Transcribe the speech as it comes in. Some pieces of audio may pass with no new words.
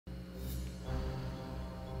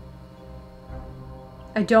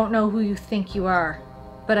I don't know who you think you are,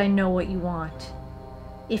 but I know what you want.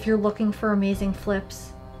 If you're looking for amazing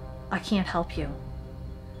flips, I can't help you.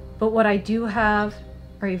 But what I do have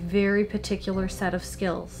are a very particular set of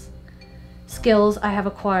skills. Skills I have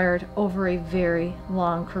acquired over a very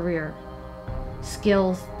long career.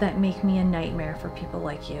 Skills that make me a nightmare for people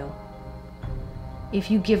like you.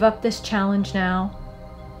 If you give up this challenge now,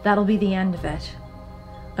 that'll be the end of it.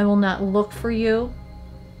 I will not look for you.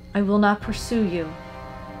 I will not pursue you.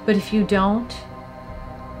 But if you don't,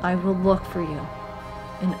 I will look for you.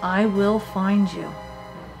 And I will find you.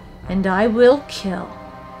 And I will kill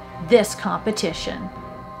this competition.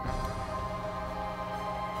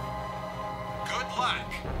 Good luck.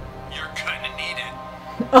 You're gonna need it.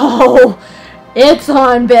 Oh, it's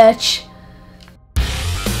on, bitch.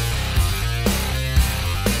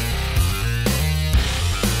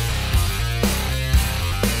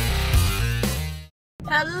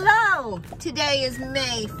 Hello! Today is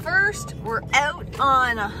May 1st. We're out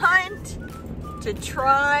on a hunt to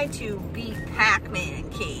try to beat Pac-Man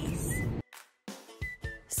Case.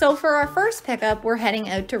 So for our first pickup, we're heading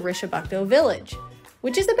out to Richibucto Village,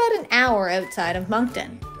 which is about an hour outside of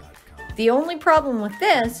Moncton. The only problem with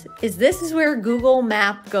this is where Google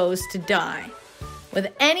Map goes to die.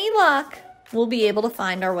 With any luck, we'll be able to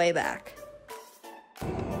find our way back.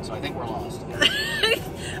 So I think we're lost.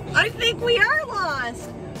 I think we are lost.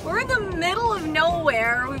 We're in the middle of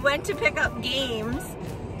nowhere. We went to pick up games.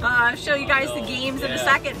 I'll show you guys the games in a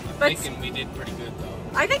second. But we did pretty good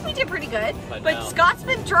though. I think we did pretty good. But no. Scott's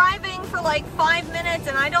been driving for like 5 minutes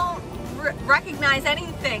and I don't recognize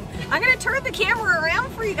anything. I'm gonna turn the camera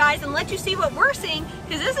around for you guys and let you see what we're seeing,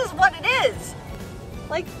 because this is what it is.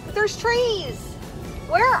 Like, there's trees.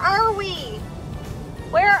 Where are we?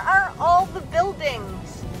 Where are all the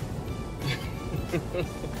buildings?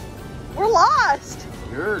 We're lost.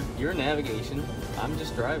 You're navigation. I'm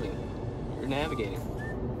just driving. You're navigating.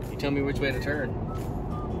 You tell me which way to turn.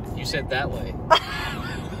 You said that way.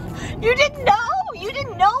 You didn't know? You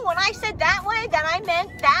didn't know when I said that way that I meant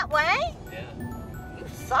that way? Yeah. You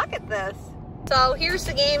suck at this. So here's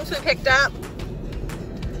the games we picked up.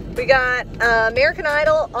 We got American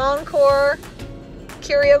Idol, Encore,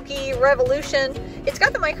 Karaoke Revolution. It's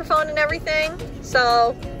got the microphone and everything,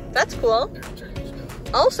 so that's cool.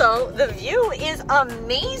 Also, the view is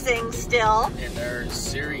amazing still. And our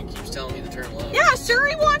Siri keeps telling me to turn left. Yeah,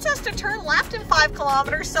 Siri wants us to turn left in 5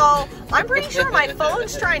 kilometers, so I'm pretty sure my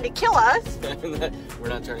phone's trying to kill us. We're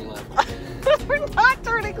not turning left. We're not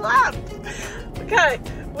turning left. Okay,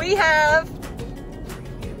 we have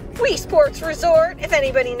Wii Sports Resort. If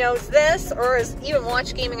anybody knows this or has even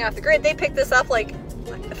watched Gaming Off the Grid, they pick this up like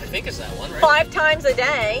I think it's that one, right? 5 times a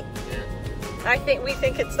day. Yeah. We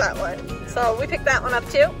think it's that one. So we picked that one up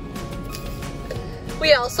too.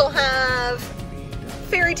 We also have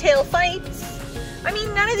Fairy Tale Fights. I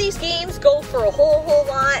mean, none of these games go for a whole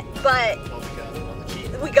lot, but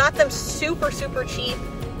we got them super cheap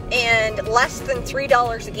and less than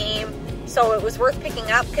 $3 a game. So it was worth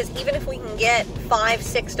picking up, because even if we can get $5,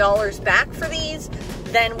 $6 back for these,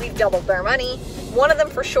 then we've doubled our money. One of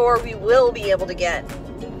them for sure we will be able to get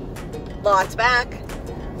lots back.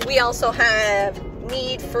 We also have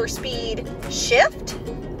Need for Speed Shift,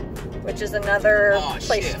 which is another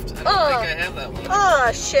place. Shift. I don't think I have that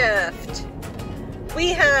one. Shift. We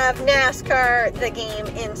have NASCAR, the game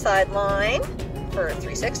Inside Line for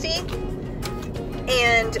 360.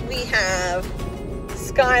 And we have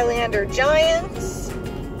Skylander Giants.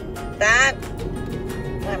 That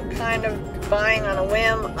I'm kind of buying on a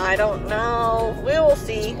whim. I don't know. We will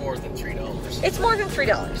see. It's more than $3. It's more than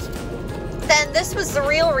 $3. Then this was the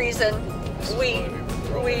real reason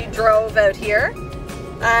we drove out here.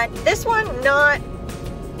 This one not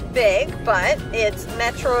big, but it's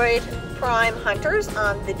Metroid Prime Hunters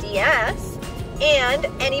on the DS. And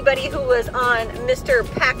anybody who was on Mr.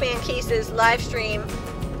 Pac-Man Case's live stream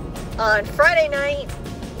on Friday night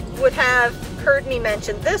would have heard me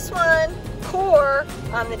mention this one, Core,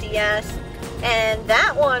 on the DS. And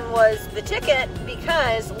that one was the ticket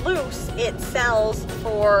because loose it sells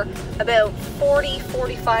for about $40,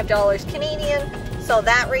 $45 Canadian. So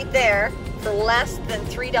that right there, for less than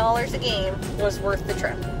 $3 a game, was worth the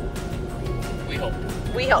trip. We hope.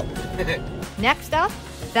 We hope. Next up,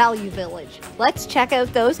 Value Village. Let's check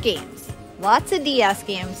out those games. Lots of DS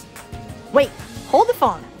games. Wait, hold the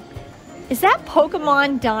phone. Is that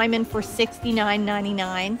Pokemon Diamond for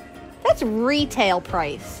 $69.99? That's retail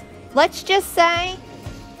price. Let's just say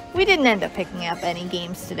we didn't end up picking up any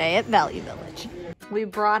games today at Value Village. We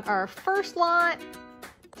brought our first lot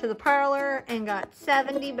to the parlor and got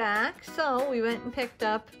 70 back, so we went and picked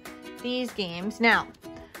up these games. Now,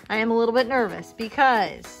 I am a little bit nervous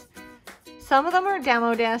because some of them are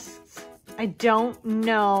demo discs. I don't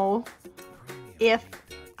know if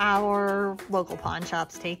our local pawn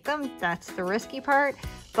shops take them. That's the risky part.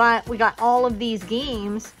 But we got all of these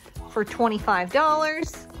games for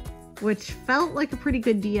 $25, which felt like a pretty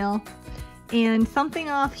good deal. And something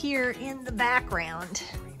off here in the background.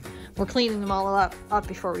 We're cleaning them all up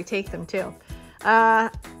before we take them too.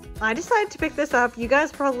 I decided to pick this up. You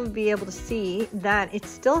guys probably be able to see that it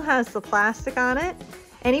still has the plastic on it.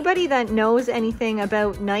 Anybody that knows anything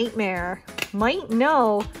about Nightmare might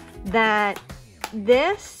know that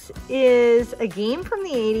this is a game from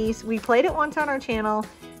the 80s. We played it once on our channel.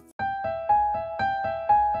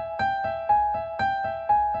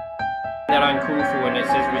 That uncouth when it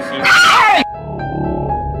says receive.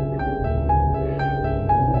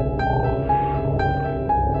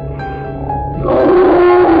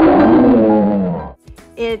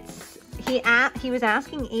 He was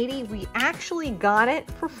asking 80. We actually got it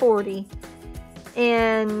for 40.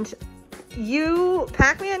 And you,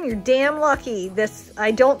 Pac-Man, you're damn lucky. I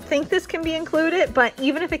don't think this can be included, but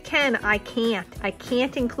even if it can, I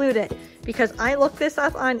can't include it because I looked this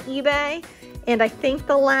up on eBay and I think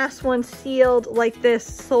the last one sealed like this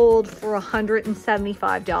sold for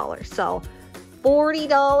 $175. So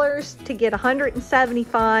 $40 to get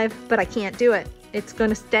 $175, but I can't do it. It's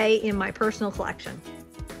gonna stay in my personal collection.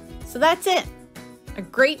 So that's it. A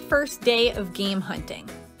great first day of game hunting.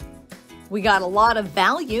 We got a lot of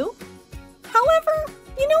value. However,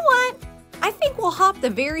 you know what? I think we'll hop the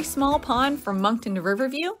very small pond from Moncton to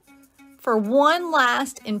Riverview for one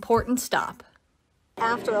last important stop.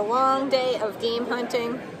 After a long day of game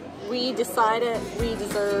hunting, we decided we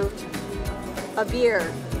deserved a beer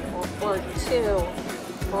or two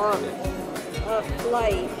or a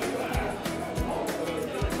flight.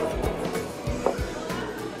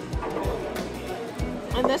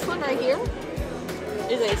 And this one right here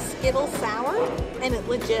is a Skittle Sour, and it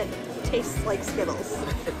legit tastes like Skittles.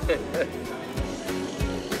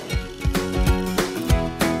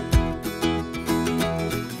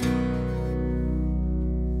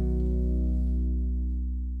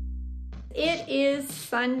 It is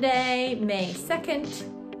Sunday, May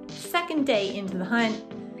 2nd, second day into the hunt,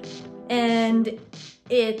 and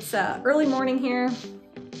it's early morning here.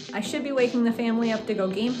 I should be waking the family up to go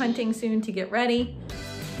game hunting soon to get ready,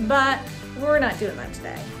 but we're not doing that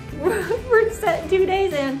today. We're set 2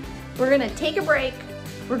 days in. We're gonna take a break.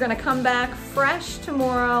 We're gonna come back fresh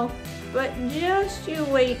tomorrow, but just you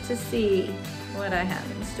wait to see what I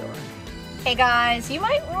have in store. Hey guys, you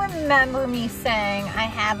might remember me saying I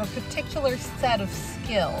have a particular set of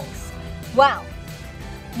skills. Well,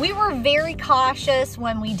 we were very cautious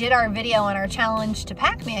when we did our video on our challenge to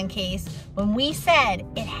Pac-Man case when we said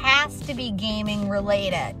it has to be gaming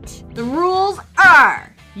related. The rules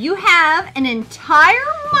are you have an entire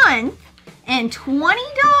month and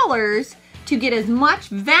 $20 to get as much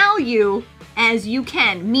value as you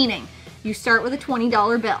can, meaning you start with a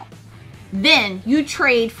 $20 bill. Then you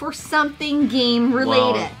trade for something game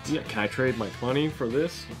related. Wow. Yeah, can I trade my 20 for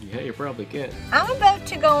this? Yeah, you probably can. I'm about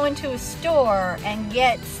to go into a store and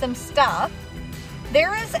get some stuff.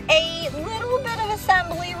 There is a little bit of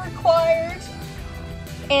assembly required,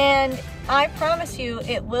 and I promise you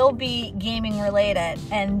it will be gaming related.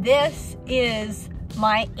 And this is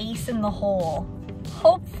my ace in the hole,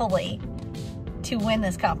 hopefully, to win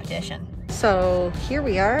this competition. So here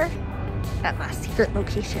we are at my secret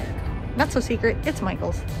location. Not so secret, it's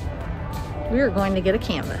Michael's. We are going to get a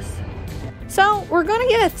canvas. So we're going to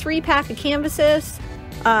get a 3-pack of canvases.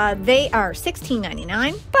 They are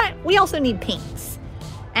 $16.99, but we also need paints.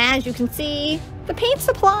 As you can see, the paint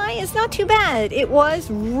supply is not too bad. It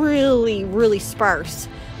was really, really sparse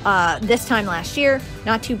this time last year.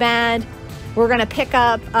 Not too bad. We're going to pick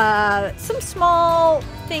up some small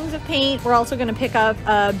things of paint. We're also going to pick up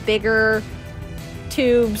bigger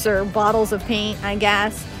tubes or bottles of paint, I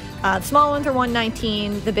guess. The small ones are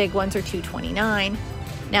 $1.19, the big ones are $2.29.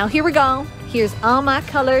 Now here we go. Here's all my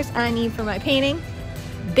colors I need for my painting.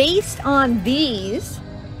 Based on these,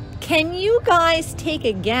 can you guys take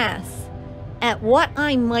a guess at what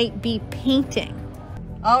I might be painting?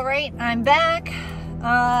 All right, I'm back.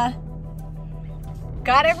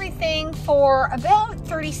 Got everything for about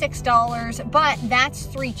 $36, but that's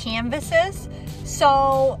 3 canvases.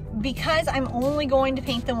 So because I'm only going to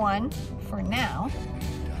paint the one for now,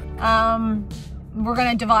 we're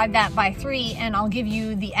going to divide that by 3 and I'll give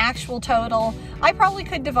you the actual total. I probably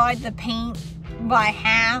could divide the paint by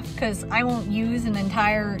half because I won't use an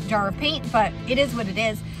entire jar of paint, but it is what it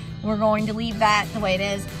is. We're going to leave that the way it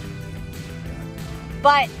is.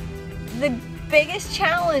 But the biggest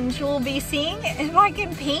challenge will be seeing if I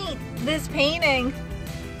can paint this painting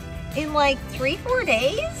in like 3-4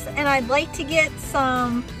 days, and I'd like to get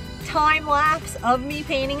some time lapse of me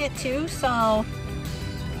painting it too, so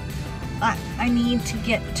I need to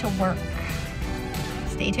get to work.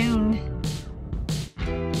 Stay tuned.